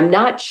 I'm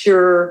not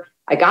sure.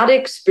 I got to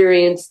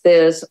experience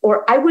this.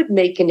 Or I would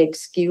make an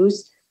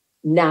excuse.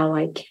 Now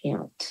I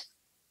can't.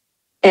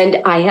 And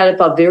I had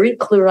a very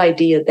clear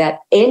idea that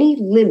any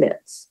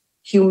limits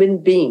human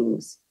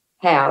beings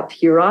have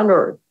here on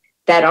earth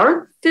that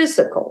aren't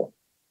physical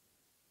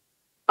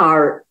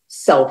are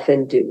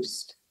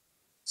self-induced.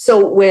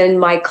 So when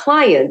my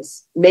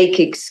clients make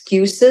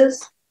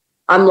excuses,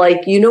 I'm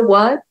like, you know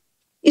what?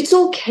 It's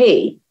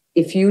okay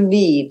if you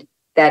need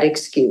that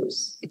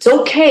excuse. It's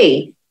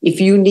okay if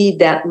you need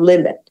that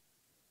limit,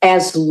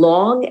 as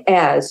long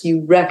as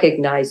you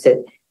recognize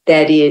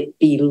that it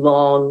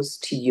belongs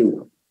to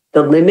you.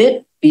 The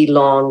limit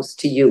belongs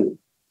to you.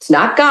 It's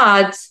not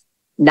God's,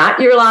 not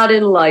your lot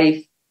in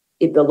life.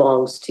 It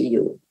belongs to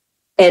you.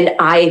 And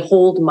I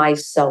hold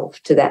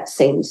myself to that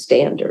same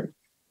standard.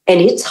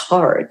 And it's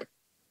hard.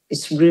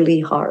 It's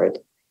really hard.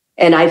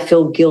 And I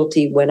feel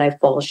guilty when I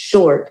fall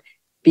short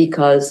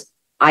because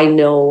I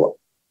know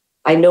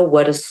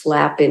what a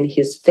slap in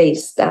his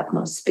face that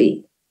must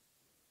be.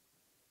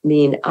 I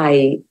mean,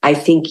 I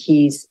think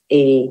he's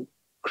a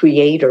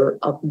creator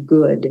of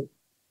good.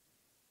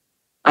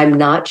 I'm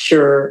not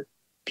sure.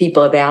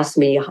 People have asked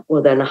me,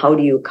 well, then how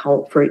do you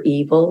account for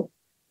evil?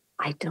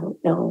 I don't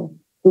know.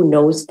 Who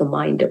knows the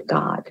mind of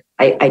God?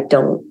 I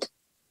don't.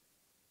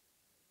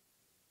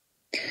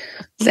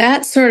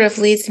 That sort of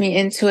leads me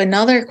into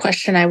another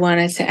question I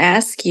wanted to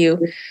ask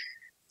you.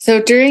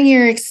 So during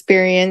your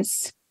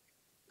experience,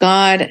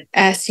 God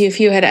asked you if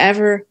you had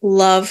ever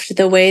loved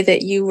the way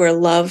that you were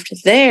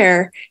loved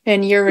there.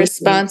 And your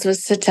response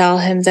was to tell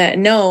him that,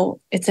 no,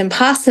 it's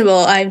impossible.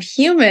 I'm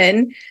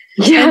human.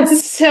 Yes. And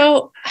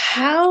so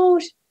how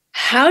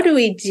do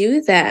we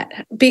do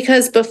that?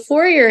 Because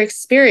before your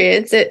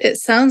experience, it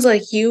sounds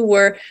like you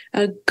were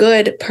a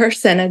good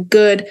person, a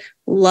good,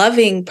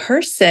 loving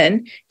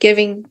person,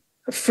 giving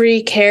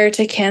free care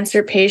to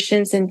cancer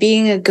patients and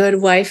being a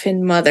good wife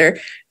and mother.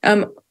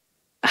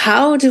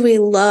 How do we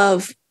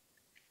love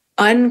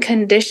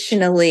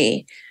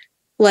unconditionally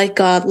like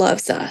God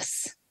loves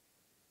us?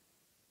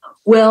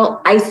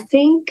 Well, I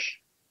think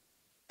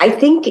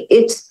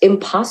it's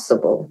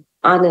impossible,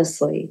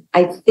 honestly.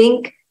 I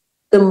think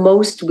the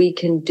most we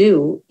can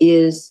do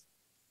is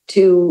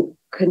to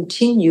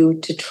continue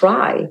to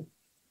try.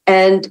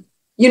 And,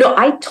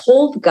 I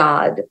told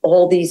God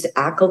all these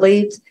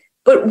accolades,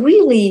 but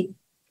really,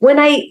 when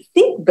I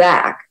think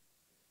back,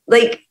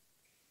 like,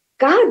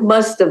 God I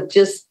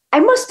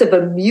must have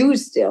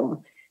amused him,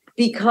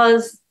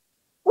 because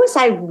was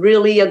I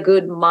really a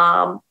good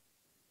mom?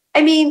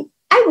 I mean,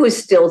 I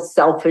was still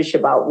selfish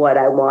about what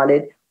I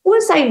wanted.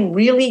 Was I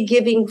really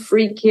giving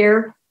free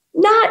care?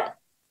 Not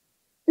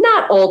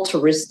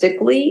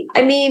altruistically.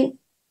 I mean,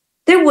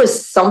 there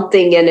was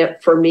something in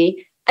it for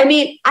me. I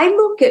mean, I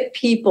look at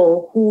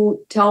people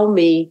who tell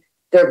me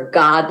they're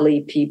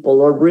godly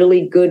people or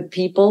really good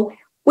people.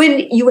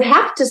 When you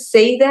have to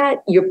say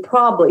that, you're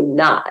probably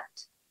not.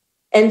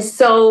 And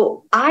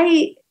so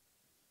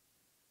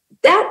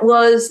that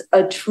was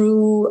a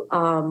true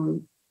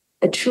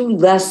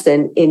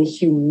lesson in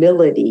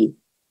humility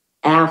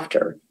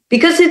after,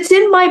 because it's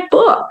in my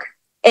book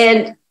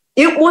and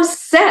it was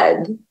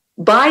said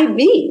by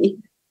me.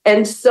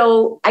 And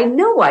so I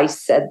know I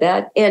said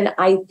that. And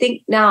I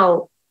think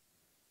now,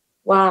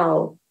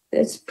 wow,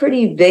 it's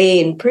pretty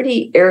vain,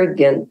 pretty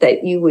arrogant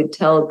that you would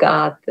tell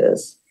God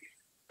this.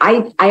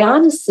 I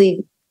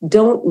honestly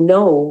don't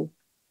know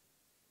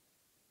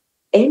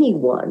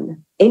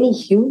anyone, any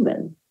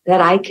human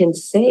that I can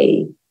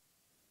say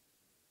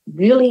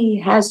really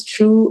has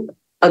true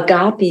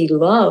agape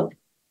love.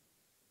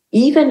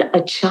 Even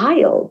a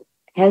child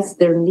has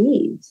their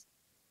needs.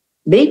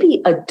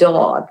 Maybe a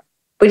dog,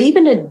 but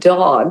even a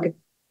dog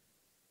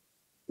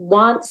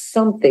wants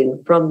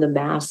something from the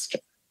master.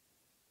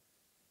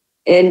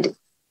 And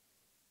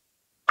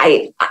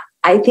I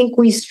think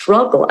we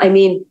struggle. I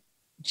mean,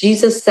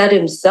 Jesus said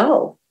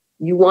himself,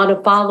 you want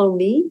to follow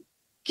me?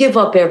 Give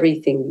up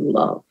everything you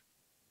love.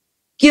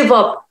 Give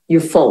up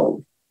your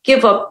phone.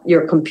 Give up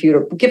your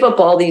computer. Give up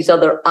all these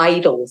other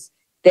idols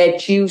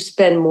that you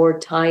spend more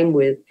time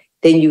with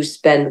than you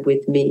spend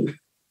with me.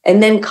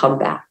 And then come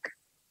back.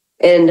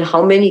 And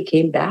how many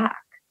came back?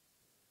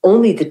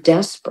 Only the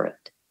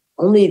desperate.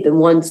 Only the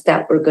ones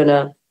that were going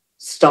to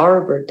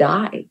starve or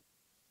die.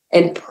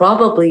 And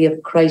probably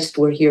if Christ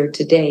were here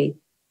today,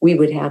 we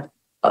would have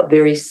a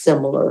very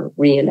similar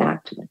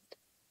reenactment.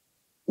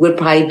 Would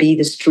probably be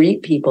the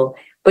street people.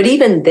 But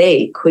even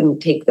they couldn't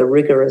take the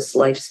rigorous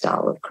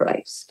lifestyle of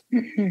Christ.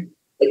 Mm-hmm.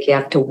 Like you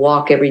have to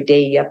walk every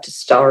day. You have to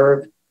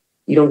starve.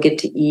 You don't get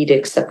to eat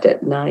except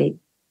at night.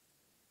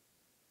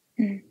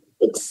 Mm.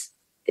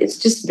 It's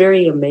just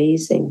very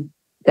amazing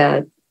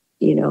that,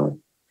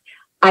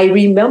 I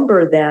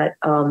remember that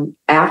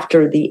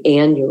after the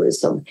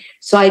aneurysm.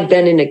 So I'd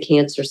been in a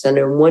cancer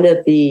center, and one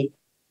of the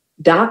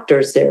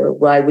doctors there,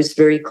 who I was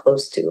very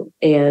close to,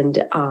 and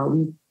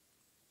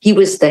he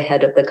was the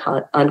head of the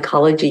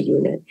oncology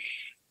unit.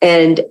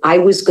 And I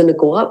was going to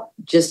go up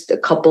just a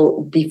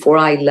couple before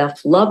I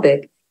left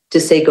Lubbock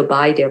to say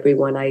goodbye to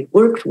everyone I'd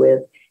worked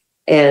with.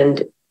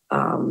 And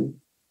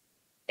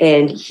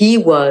he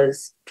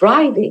was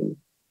driving,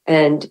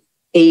 and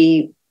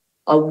a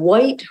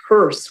white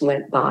hearse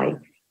went by,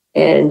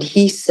 and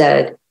he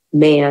said,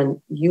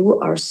 man, you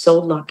are so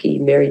lucky,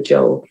 Mary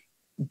Jo.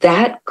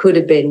 That could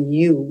have been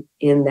you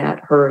in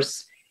that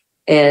hearse.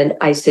 And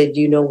I said,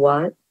 you know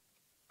what?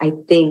 I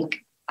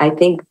think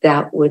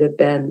that would have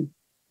been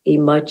a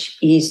much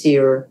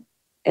easier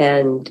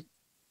and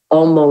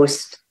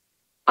almost,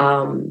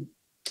 or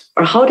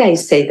how do I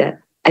say that?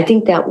 I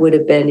think that would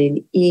have been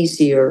an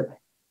easier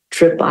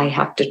trip I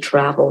have to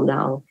travel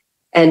now.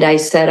 And I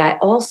said, I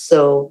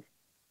also,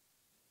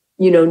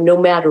 no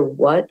matter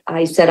what,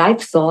 I said,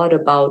 I've thought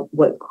about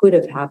what could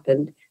have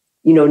happened.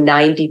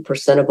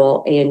 90% of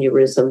all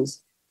aneurysms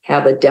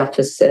have a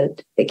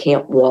deficit. They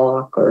can't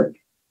walk, or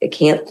they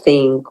can't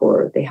think,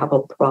 or they have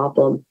a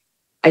problem.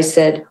 I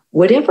said,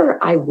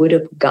 whatever I would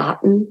have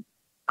gotten,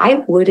 I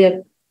would have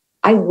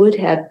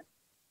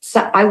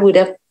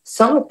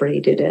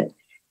celebrated it,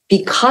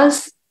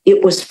 because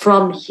it was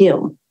from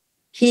him.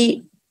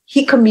 He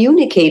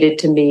communicated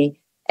to me,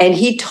 and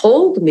he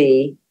told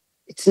me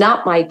it's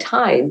not my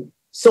time.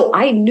 So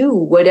I knew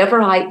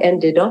whatever I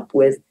ended up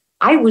with,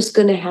 I was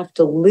going to have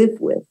to live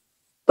with,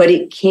 but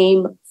it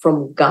came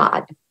from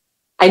God.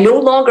 I no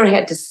longer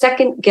had to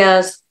second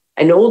guess.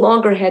 I no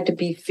longer had to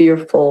be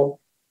fearful.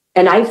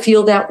 And I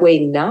feel that way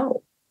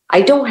now.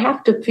 I don't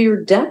have to fear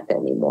death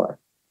anymore.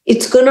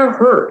 It's going to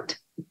hurt.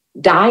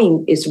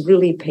 Dying is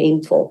really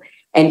painful.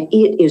 And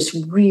it is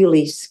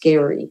really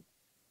scary.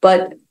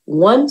 But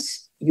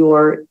once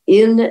you're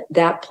in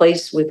that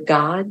place with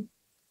God,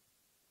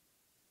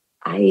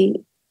 I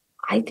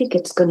think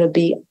it's going to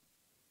be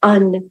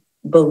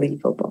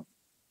unbelievable.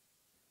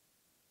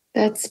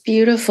 That's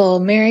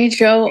beautiful. Mary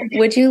Jo,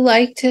 would you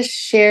like to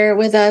share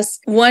with us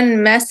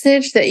one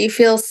message that you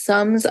feel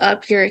sums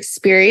up your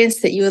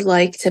experience that you would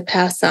like to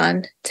pass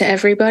on to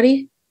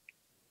everybody?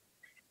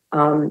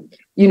 I'm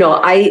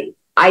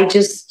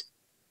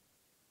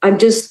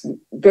just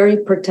very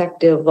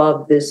protective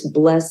of this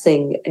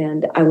blessing.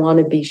 And I want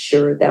to be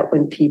sure that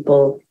when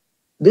people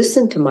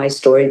listen to my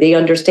story, they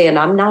understand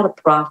I'm not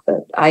a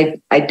prophet.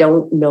 I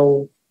don't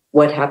know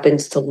what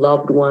happens to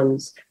loved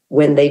ones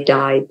when they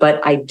die,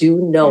 but I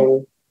do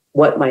know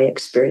what my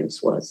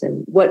experience was.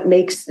 And what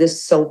makes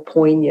this so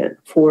poignant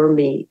for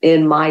me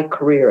in my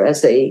career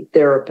as a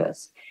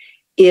therapist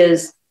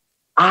is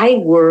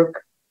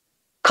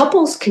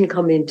couples can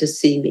come in to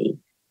see me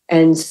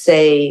and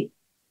say,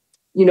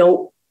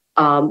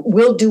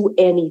 we'll do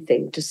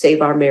anything to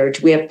save our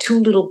marriage. We have 2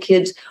 little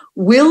kids.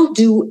 We'll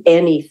do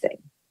anything.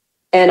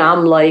 And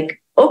I'm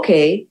like,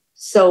 okay,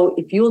 so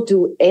if you'll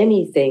do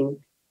anything,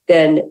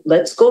 then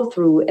let's go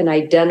through and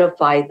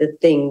identify the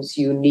things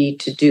you need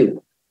to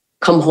do.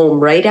 Come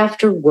home right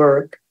after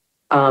work.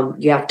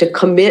 You have to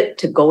commit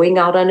to going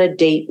out on a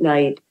date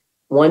night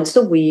once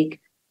a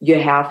week. You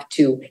have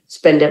to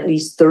spend at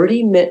least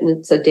 30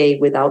 minutes a day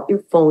without your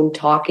phone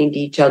talking to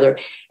each other.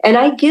 And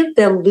I give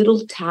them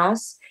little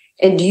tasks.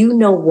 And you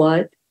know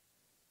what?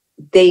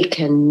 They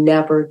can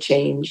never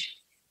change.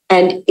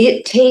 And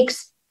it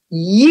takes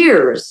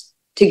years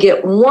to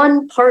get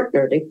one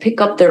partner to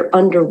pick up their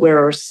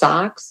underwear or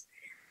socks.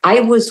 I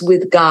was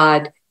with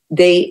God,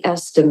 they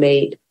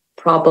estimate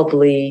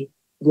probably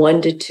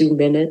 1 to 2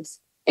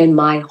 minutes, and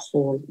my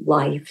whole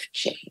life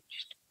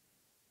changed.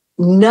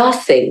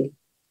 Nothing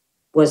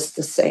was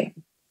the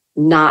same.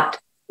 Not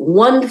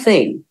one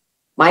thing.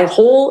 My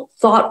whole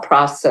thought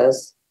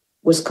process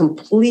was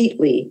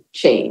completely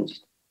changed.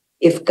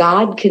 If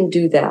God can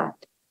do that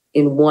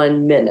in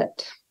 1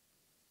 minute,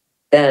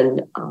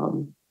 then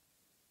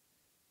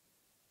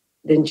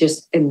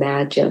just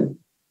imagine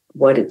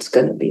what it's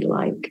going to be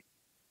like.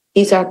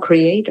 He's our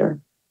creator.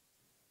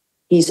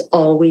 He's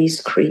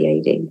always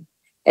creating.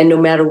 And no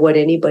matter what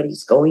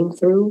anybody's going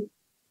through,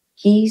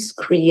 he's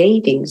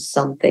creating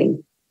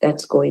something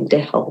that's going to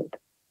help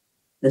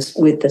this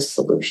with the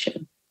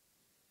solution.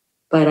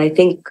 But I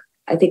think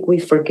we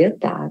forget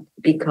that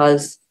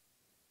because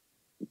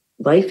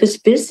life is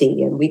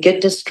busy and we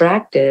get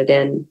distracted.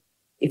 And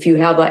if you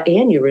have an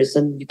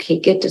aneurysm, you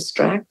can't get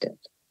distracted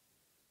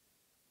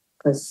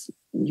because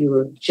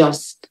you're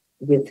just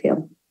with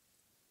him.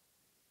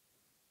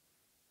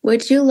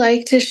 Would you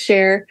like to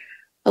share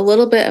a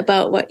little bit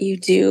about what you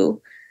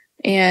do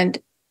and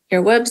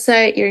your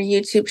website, your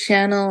YouTube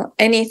channel,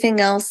 anything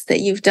else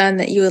that you've done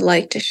that you would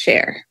like to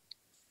share?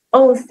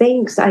 Oh,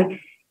 thanks.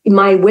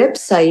 My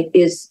website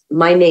is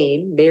my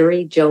name,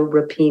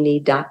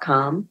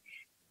 MaryJoRapini.com.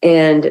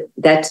 And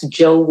that's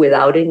Joe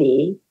without an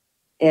E.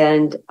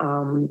 And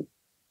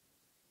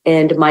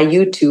my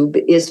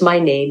YouTube is my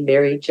name,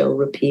 Mary Jo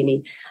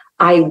Rapini.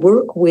 I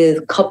work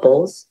with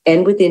couples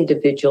and with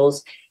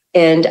individuals,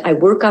 and I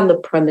work on the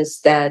premise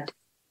that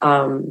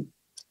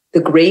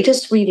the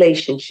greatest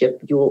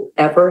relationship you'll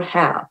ever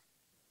have,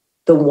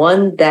 the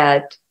one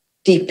that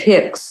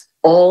depicts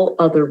all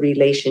other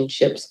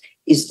relationships,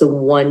 is the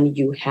one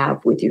you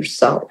have with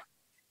yourself.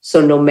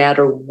 So no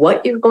matter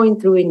what you're going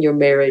through in your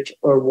marriage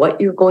or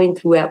what you're going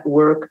through at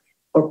work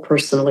or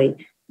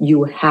personally,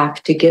 you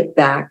have to get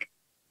back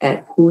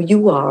at who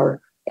you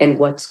are and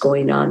what's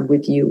going on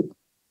with you.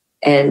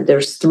 And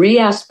there's 3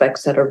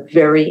 aspects that are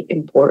very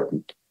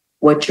important: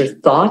 what your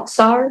thoughts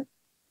are,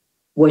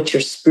 what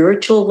your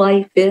spiritual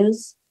life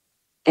is,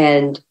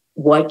 and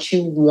what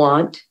you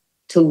want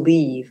to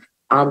leave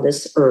on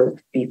this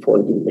earth before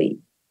you leave.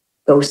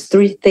 Those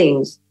 3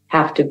 things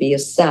have to be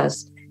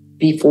assessed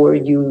before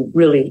you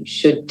really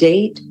should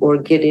date or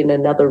get in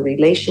another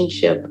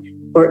relationship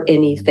or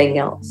anything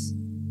else.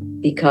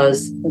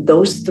 Because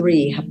those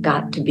 3 have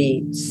got to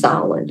be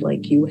solid.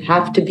 Like, you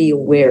have to be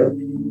aware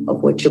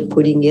of what you're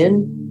putting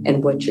in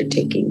and what you're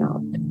taking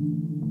out.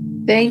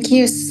 Thank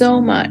you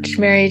so much,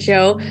 Mary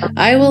Jo.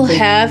 I will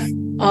have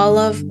all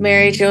of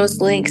Mary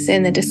Jo's links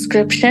in the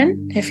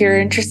description if you're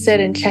interested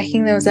in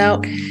checking those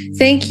out.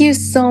 Thank you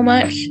so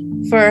much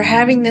for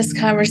having this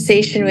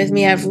conversation with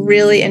me. I've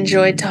really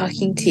enjoyed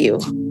talking to you.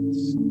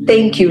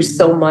 Thank you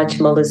so much,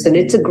 Melissa. And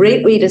it's a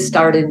great way to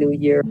start a new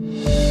year.